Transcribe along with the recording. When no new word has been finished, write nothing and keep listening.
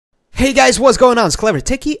Hey guys, what's going on? It's Clever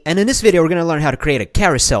Techie, and in this video we're going to learn how to create a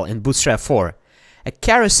carousel in Bootstrap 4. A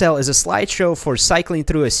carousel is a slideshow for cycling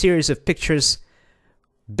through a series of pictures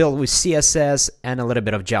built with CSS and a little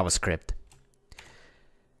bit of JavaScript.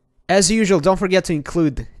 As usual, don't forget to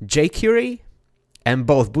include jQuery and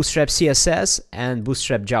both Bootstrap CSS and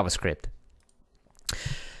Bootstrap JavaScript.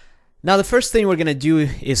 Now the first thing we're going to do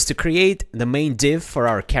is to create the main div for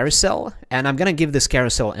our carousel, and I'm going to give this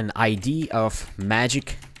carousel an ID of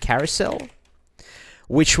magic carousel,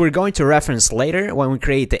 which we're going to reference later when we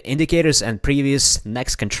create the indicators and previous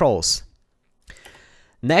next controls.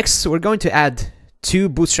 Next, we're going to add two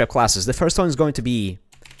Bootstrap classes. The first one is going to be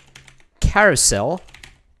Carousel,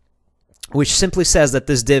 which simply says that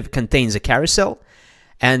this div contains a carousel,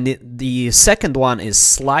 and the second one is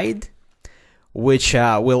Slide, which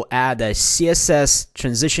will add a CSS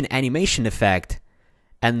transition animation effect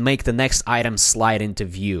and make the next item slide into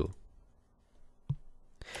view.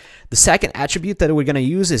 The second attribute that we're going to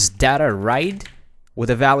use is data write with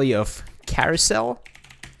a value of carousel,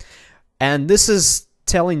 and this is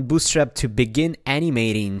telling Bootstrap to begin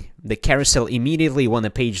animating the carousel immediately when the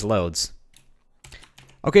page loads.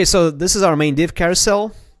 Okay, so this is our main div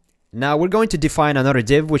carousel. Now we're going to define another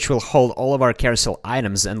div which will hold all of our carousel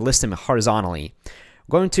items and list them horizontally.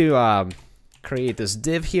 We're going to create this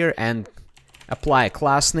div here and apply a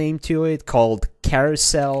class name to it called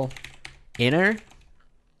Carousel Inner.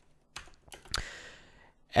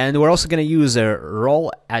 And we're also going to use a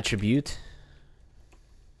role attribute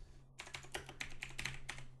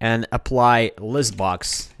and apply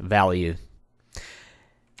listbox value.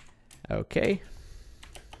 Okay.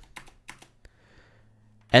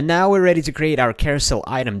 And now we're ready to create our carousel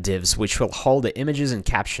item divs, which will hold the images and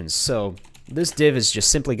captions. So this div is just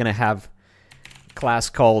simply going to have a class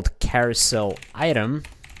called Carousel Item.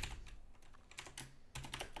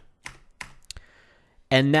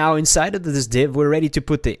 And now inside of this div, we're ready to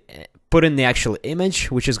put in the actual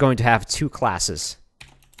image, which is going to have two classes.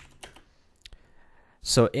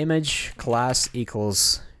 So image class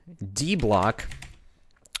equals dblock,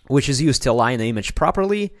 which is used to align the image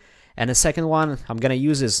properly. And the second one I'm going to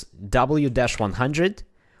use is w-100,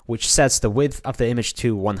 which sets the width of the image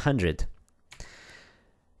to 100.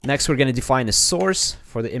 Next, we're going to define a source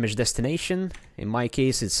for the image destination. In my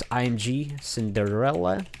case, it's img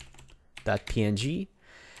cinderella.png.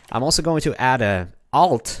 I'm also going to add a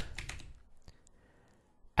alt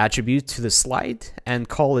attribute to the slide and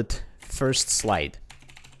call it first slide.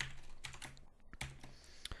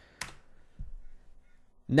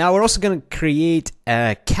 Now we're also going to create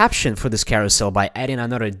a caption for this carousel by adding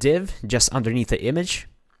another div just underneath the image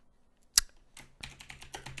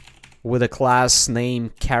with a class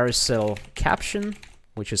named Carousel Caption,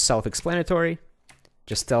 which is self-explanatory.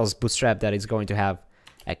 Just tells Bootstrap that it's going to have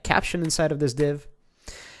a caption inside of this div.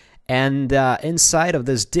 And inside of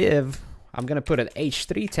this div, I'm going to put an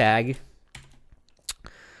h3 tag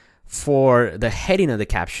for the heading of the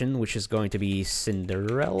caption, which is going to be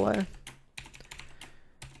Cinderella.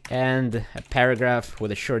 And a paragraph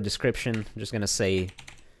with a short description. I'm just going to say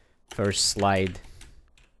first slide.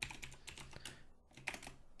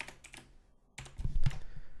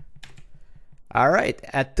 All right,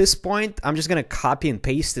 at this point, I'm just going to copy and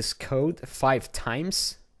paste this code 5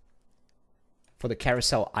 times for the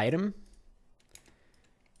carousel item,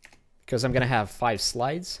 because I'm going to have 5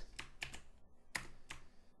 slides.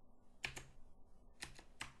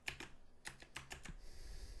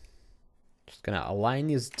 Just going to align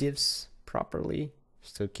these divs properly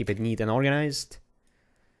just to keep it neat and organized.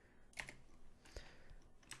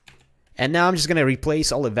 And now I'm just going to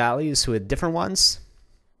replace all the values with different ones.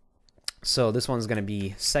 So this one's going to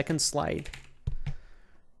be second slide.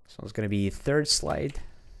 This one's going to be third slide.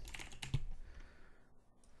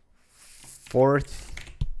 Fourth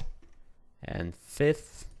and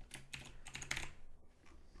fifth.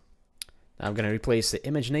 Now I'm going to replace the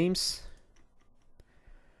image names.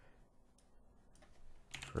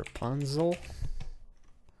 Rapunzel.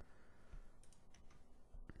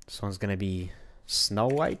 This one's going to be Snow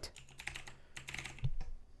White.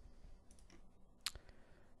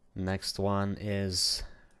 Next one is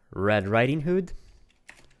Red Riding Hood.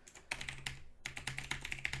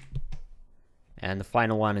 And the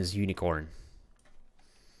final one is Unicorn.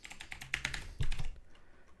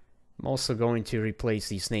 I'm also going to replace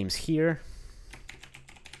these names here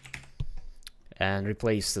and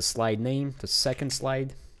replace the slide name to second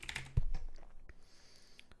slide.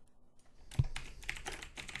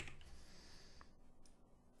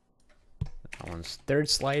 That one's third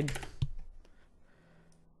slide.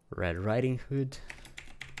 Red Riding Hood.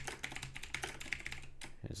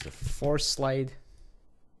 Here's the fourth slide.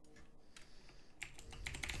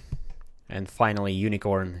 And finally,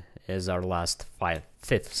 unicorn is our last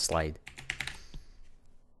fifth slide.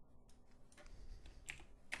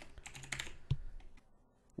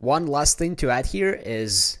 One last thing to add here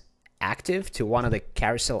is active to one of the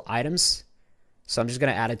carousel items. So I'm just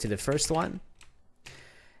going to add it to the first one.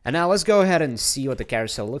 And now let's go ahead and see what the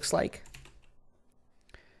carousel looks like.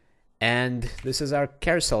 And this is our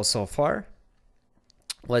carousel so far.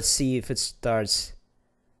 Let's see if it starts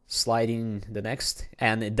sliding the next.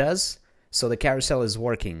 And it does. So the carousel is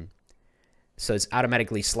working. So it's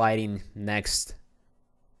automatically sliding next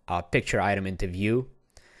picture item into view.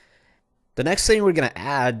 The next thing we're going to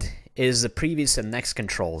add is the previous and next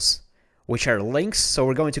controls, which are links. So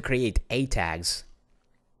we're going to create A tags.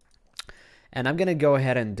 And I'm going to go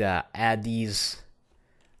ahead and add these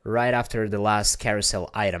right after the last carousel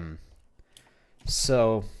item.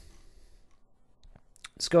 So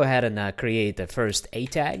let's go ahead and create the first A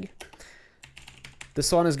tag.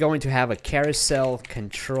 This one is going to have a carousel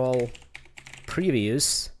control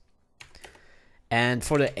previews. And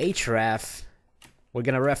for the href, we're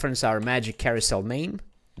going to reference our magic carousel name.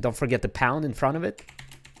 Don't forget the pound in front of it.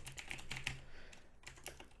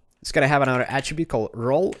 It's going to have another attribute called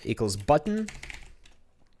role equals button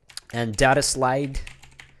and data slide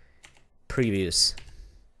previews.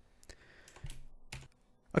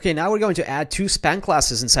 Okay, now we're going to add two span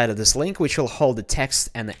classes inside of this link, which will hold the text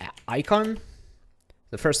and the icon.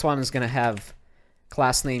 The first one is going to have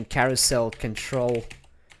class name carousel control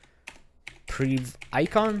prev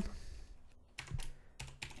icon.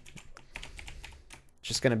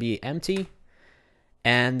 Just going to be empty.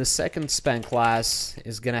 And the second span class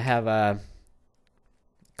is going to have a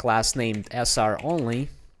class named SR only,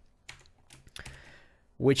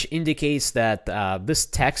 which indicates that this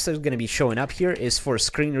text that's going to be showing up here is for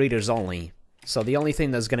screen readers only. So the only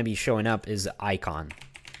thing that's going to be showing up is the icon.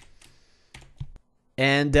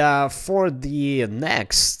 And for the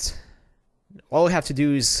next, all we have to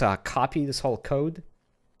do is copy this whole code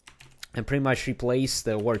and pretty much replace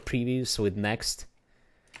the word previews with next.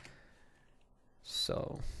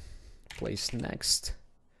 So place next,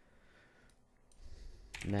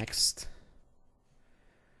 next,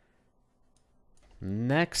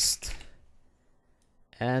 next,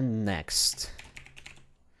 and next.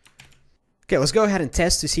 Okay, let's go ahead and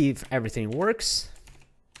test to see if everything works.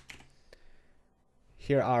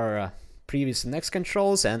 Here are previous and next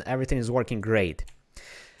controls, and everything is working great.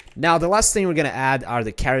 Now, the last thing we're going to add are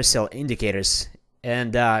the carousel indicators.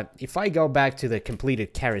 And if I go back to the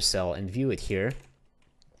completed carousel and view it here,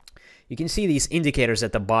 you can see these indicators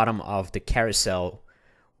at the bottom of the carousel,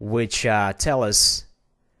 which tell us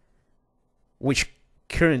which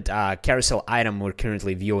current carousel item we're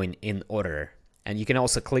currently viewing in order. And you can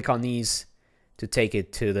also click on these to take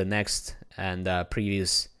it to the next and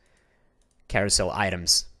previous carousel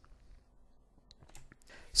items.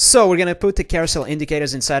 So we're going to put the carousel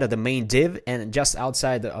indicators inside of the main div and just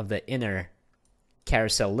outside of the inner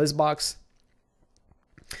carousel list box.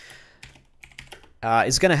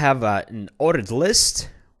 It's going to have an ordered list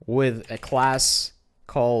with a class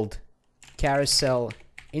called carousel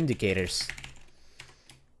indicators.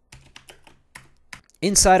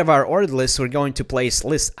 Inside of our ordered list, we're going to place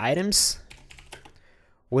list items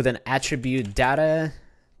with an attribute data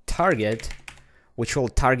target, which will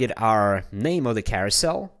target our name of the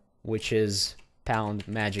carousel, which is pound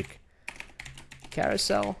magic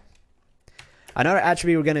carousel. Another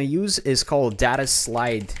attribute we're going to use is called data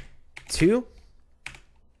slide 2,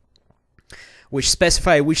 which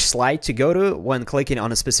specifies which slide to go to when clicking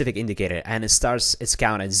on a specific indicator, and it starts its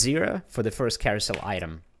count at 0 for the first carousel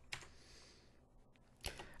item.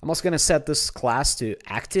 I'm also going to set this class to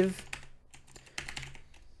active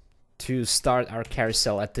to start our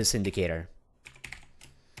carousel at this indicator.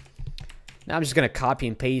 Now I'm just going to copy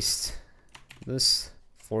and paste this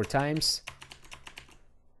 4 times.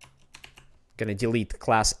 Going to delete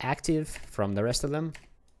class active from the rest of them.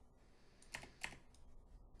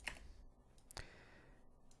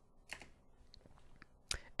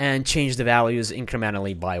 And change the values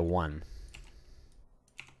incrementally by 1.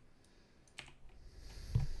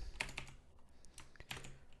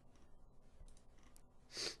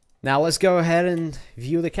 Now let's go ahead and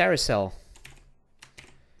view the carousel.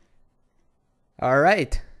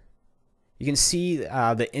 Alright. You can see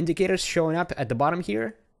the indicators showing up at the bottom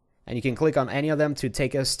here. And you can click on any of them to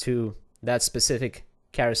take us to that specific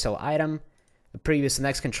carousel item. The previous and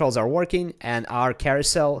next controls are working, and our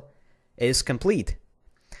carousel is complete.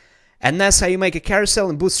 And that's how you make a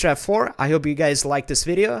carousel in Bootstrap 4. I hope you guys liked this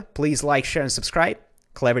video. Please like, share, and subscribe.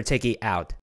 Clever Techie out.